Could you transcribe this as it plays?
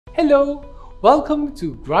Hello, welcome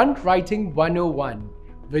to Grant Writing 101,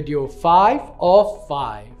 video 5 of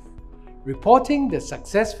 5, reporting the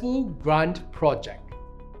successful grant project.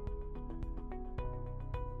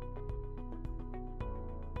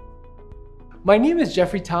 My name is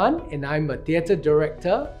Jeffrey Tan and I'm a theatre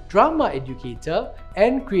director, drama educator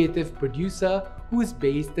and creative producer who is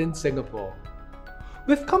based in Singapore.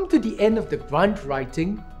 We've come to the end of the Grant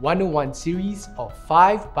Writing 101 series of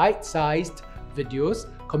 5 bite-sized videos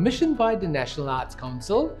commissioned by the National Arts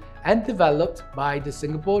Council and developed by the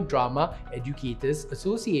Singapore Drama Educators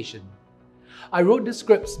Association. I wrote the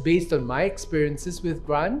scripts based on my experiences with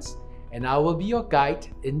grants, and I will be your guide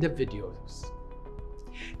in the videos.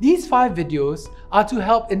 These 5 videos are to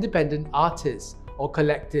help independent artists or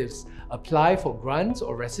collectives apply for grants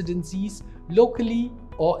or residencies locally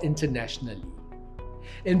or internationally.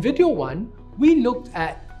 In video 1, we looked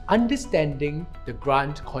at understanding the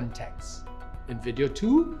grant context. In video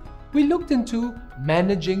 2, we looked into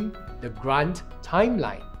managing the grant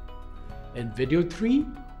timeline. In video 3,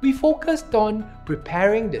 we focused on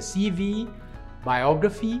preparing the CV,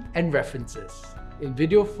 biography, and references. In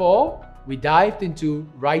video 4, we dived into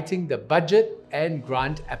writing the budget and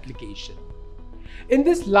grant application. In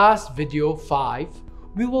this last video 5,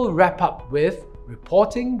 we will wrap up with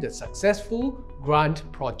reporting the successful grant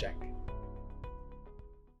project.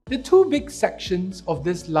 The 2 big sections of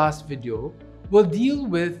this last video will deal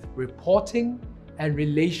with reporting and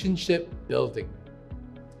relationship building.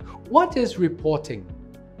 What is reporting?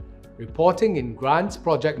 Reporting in grants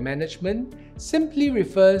project management simply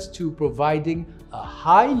refers to providing a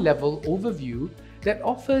high-level overview that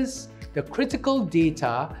offers the critical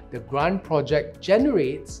data the grant project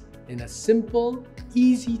generates in a simple,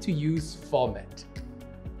 easy-to-use format.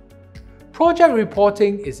 Project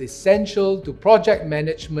reporting is essential to project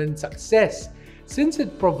management success since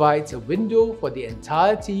it provides a window for the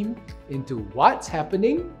entire team into what's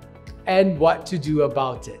happening and what to do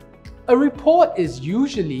about it. A report is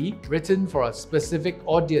usually written for a specific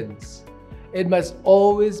audience. It must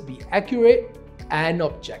always be accurate and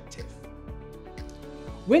objective.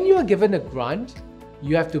 When you are given a grant,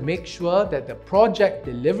 you have to make sure that the project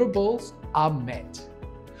deliverables are met.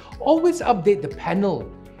 Always update the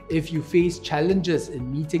panel if you face challenges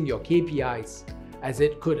in meeting your KPIs, as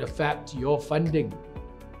it could affect your funding.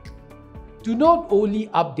 Do not only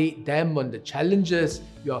update them on the challenges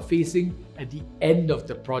you are facing at the end of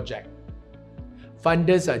the project.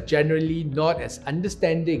 Funders are generally not as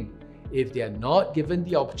understanding if they are not given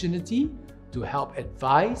the opportunity to help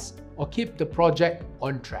advise or keep the project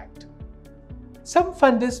on track. Some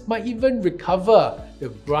funders might even recover the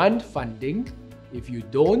grant funding if you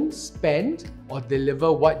don't spend or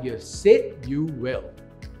deliver what you have said you will.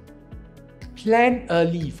 Plan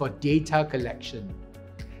early for data collection.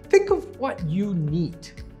 Think of what you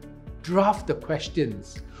need. Draft the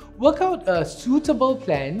questions. Work out a suitable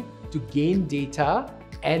plan to gain data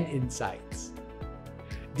and insights.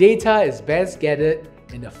 Data is best gathered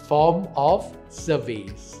in the form of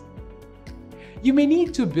surveys. You may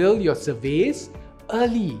need to build your surveys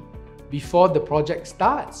early before the project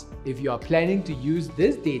starts if you are planning to use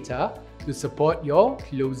this data to support your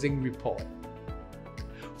closing report.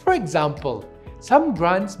 For example, some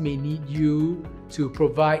grants may need you to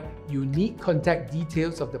provide unique contact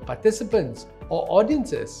details of the participants or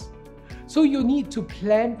audiences. So you need to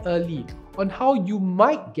plan early on how you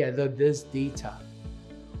might gather this data.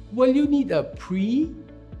 Will you need a pre,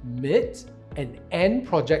 mid, and end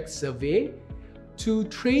project survey to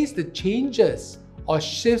trace the changes or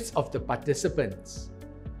shifts of the participants?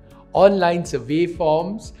 Online survey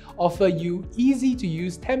forms offer you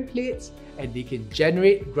easy-to-use templates and they can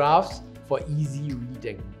generate graphs for easy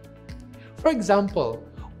reading. For example,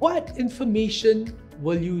 what information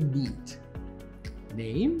will you need?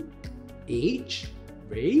 Name, age,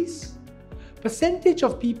 race, percentage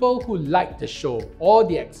of people who liked the show or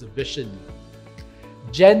the exhibition,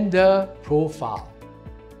 gender profile,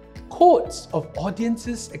 quotes of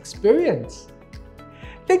audience's experience.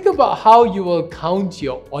 Think about how you will count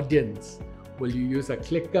your audience. Will you use a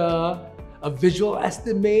clicker, a visual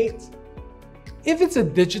estimate? If it's a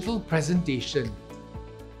digital presentation,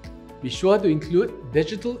 be sure to include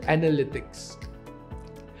digital analytics.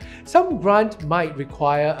 Some grant might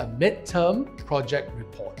require a mid-term project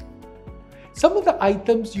report. Some of the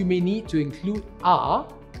items you may need to include are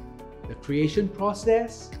the creation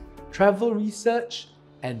process, travel research,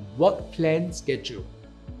 and work plan schedule.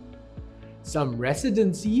 Some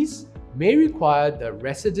residencies may require the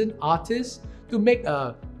resident artist to make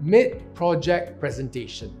a mid-project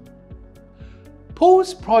presentation.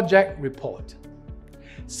 Post-project report.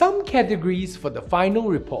 Some categories for the final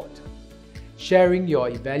report. sharing your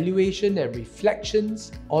evaluation and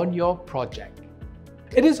reflections on your project.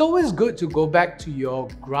 It is always good to go back to your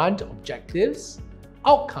grant objectives,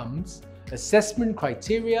 outcomes, assessment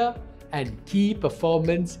criteria, and key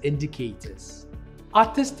performance indicators.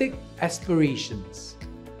 Artistic aspirations.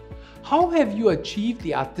 How have you achieved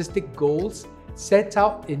the artistic goals set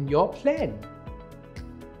out in your plan?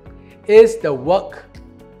 Is the work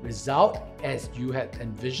result as you had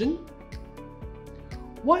envisioned?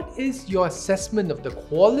 What is your assessment of the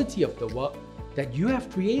quality of the work that you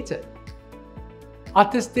have created?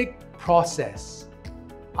 Artistic process.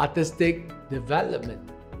 Artistic development.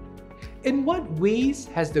 In what ways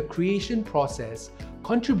has the creation process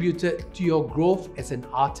contributed to your growth as an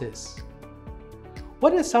artist?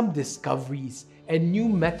 What are some discoveries and new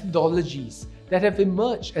methodologies that have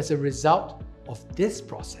emerged as a result of this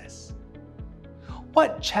process?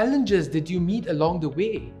 What challenges did you meet along the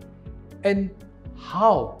way? And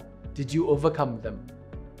how did you overcome them?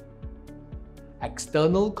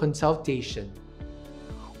 External consultation.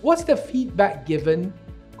 Was the feedback given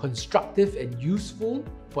constructive and useful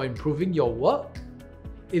for improving your work?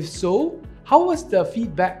 If so, how was the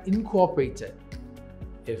feedback incorporated?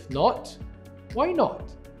 If not, why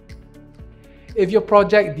not? If your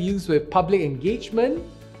project deals with public engagement,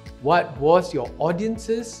 what was your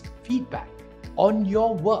audience's feedback on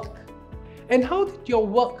your work? And how did your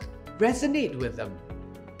work resonate with them?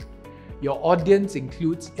 Your audience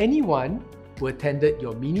includes anyone who attended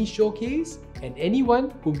your mini showcase and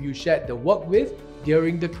anyone whom you shared the work with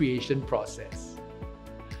during the creation process.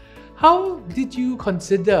 How did you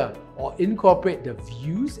consider or incorporate the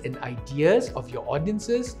views and ideas of your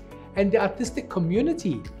audiences and the artistic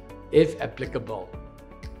community, if applicable?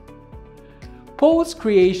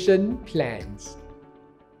 Post-creation plans.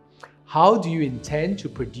 How do you intend to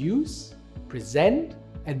produce, present,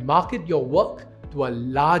 and market your work to a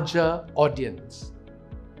larger audience?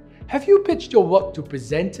 Have you pitched your work to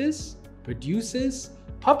presenters, producers,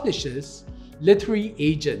 publishers, literary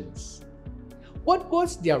agents? What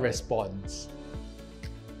was their response?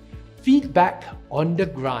 Feedback on the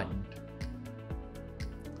grant.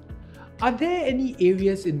 Are there any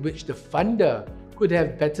areas in which the funder could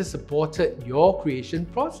have better supported your creation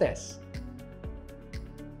process?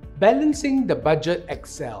 Balancing the budget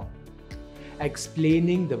Excel.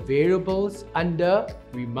 Explaining the variables under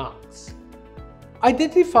remarks.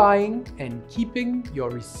 Identifying and keeping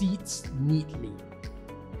your receipts neatly.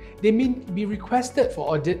 They may be requested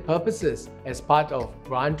for audit purposes as part of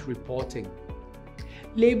grant reporting.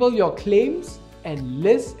 Label your claims and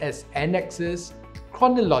list as annexes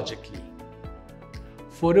chronologically.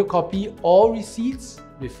 Photocopy all receipts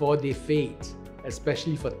before they fade,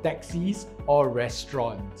 especially for taxis or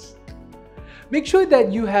restaurants. Make sure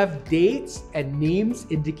that you have dates and names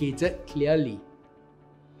indicated clearly.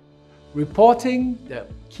 Reporting the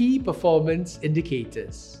key performance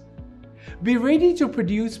indicators. Be ready to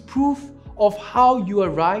produce proof of how you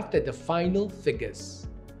arrived at the final figures.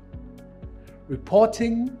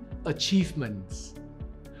 Reporting achievements.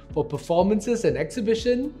 For performances and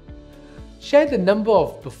exhibition, share the number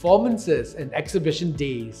of performances and exhibition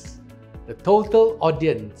days, the total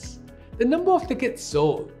audience, the number of tickets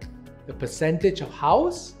sold, the percentage of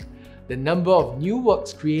house, the number of new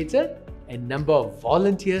works created, and number of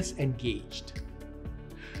volunteers engaged.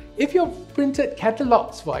 If you've printed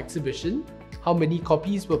catalogs for exhibition, how many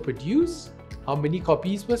copies were produced? How many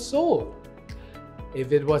copies were sold?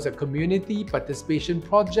 If it was a community participation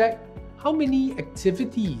project, how many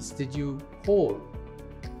activities did you hold?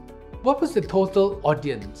 What was the total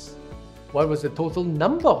audience? What was the total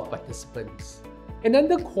number of participants? And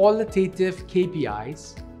under qualitative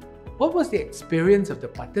KPIs, what was the experience of the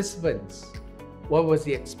participants? What was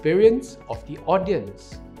the experience of the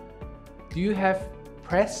audience? Do you have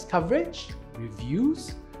press coverage,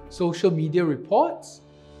 reviews, social media reports?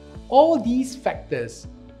 All these factors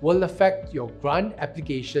will affect your grant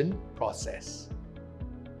application process.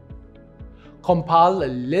 Compile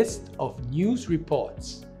a list of news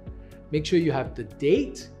reports. Make sure you have the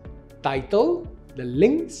date, title, the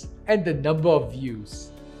links, and the number of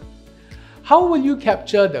views. How will you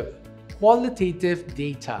capture the qualitative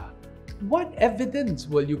data? What evidence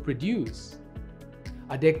will you produce?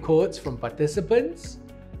 Are there quotes from participants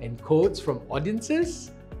and quotes from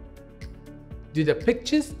audiences? Do the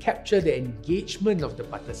pictures capture the engagement of the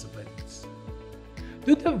participants?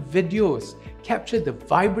 Do the videos capture the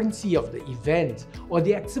vibrancy of the event or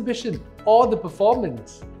the exhibition or the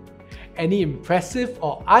performance? Any impressive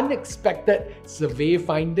or unexpected survey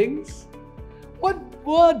findings? What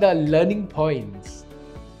were the learning points?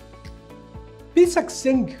 Be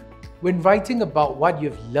succinct when writing about what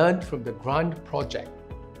you've learned from the grant project.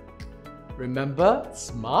 Remember,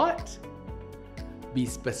 SMART? Be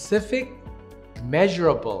specific,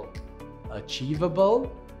 measurable,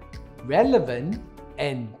 achievable, relevant,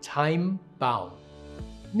 and time-bound.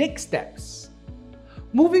 Next steps.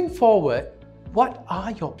 Moving forward, what are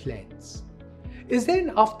your plans? Is there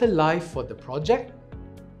an afterlife for the project?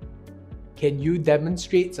 Can you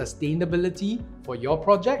demonstrate sustainability for your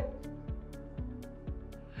project?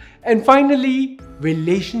 And finally,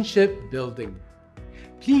 relationship building.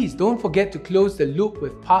 Please don't forget to close the loop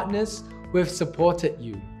with partners who have supported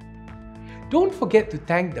you. Don't forget to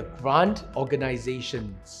thank the grant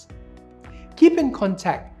organizations. Keep in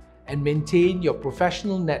contact and maintain your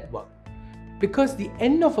professional network, because the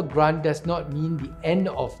end of a grant does not mean the end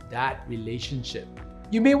of that relationship.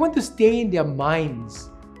 You may want to stay in their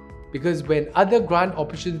minds, because when other grant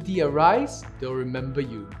opportunities arise, they'll remember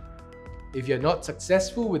you. If you're not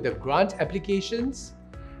successful with the grant applications,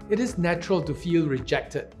 it is natural to feel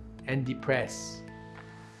rejected and depressed.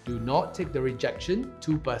 Do not take the rejection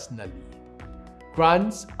too personally.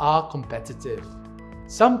 Grants are competitive.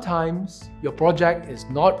 Sometimes your project is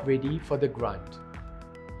not ready for the grant.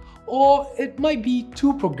 Or it might be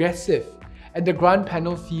too progressive and the grant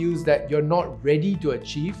panel feels that you're not ready to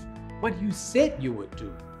achieve what you said you would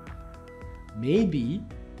do. Maybe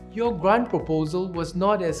your grant proposal was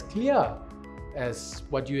not as clear as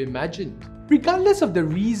what you imagined. Regardless of the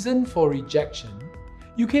reason for rejection,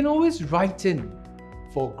 you can always write in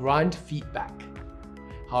for grant feedback.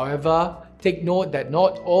 However, take note that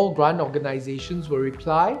not all grant organizations will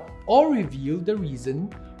reply or reveal the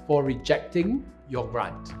reason for rejecting your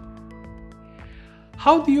grant.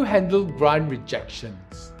 How do you handle grant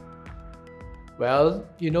rejections? Well,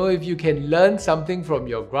 if you can learn something from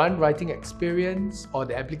your grant writing experience or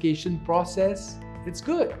the application process, it's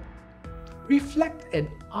good. Reflect and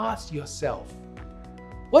ask yourself,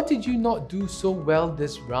 what did you not do so well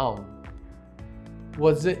this round?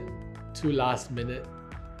 Was it too last minute?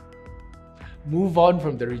 Move on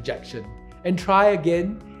from the rejection and try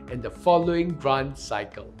again in the following grant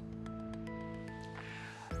cycle.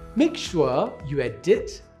 Make sure you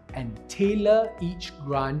edit and tailor each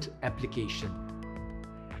grant application.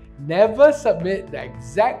 Never submit the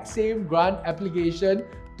exact same grant application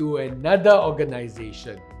to another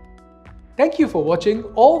organization. Thank you for watching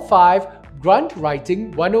all 5 Grant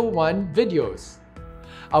Writing 101 videos.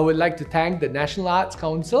 I would like to thank the National Arts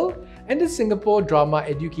Council and the Singapore Drama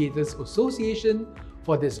Educators Association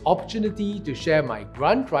for this opportunity to share my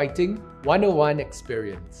Grant Writing 101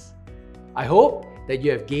 experience. I hope that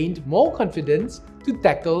you have gained more confidence to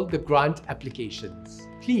tackle the grant applications.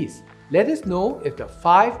 Please let us know if the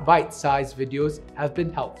 5 bite-sized videos have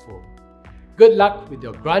been helpful. Good luck with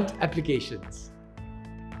your grant applications.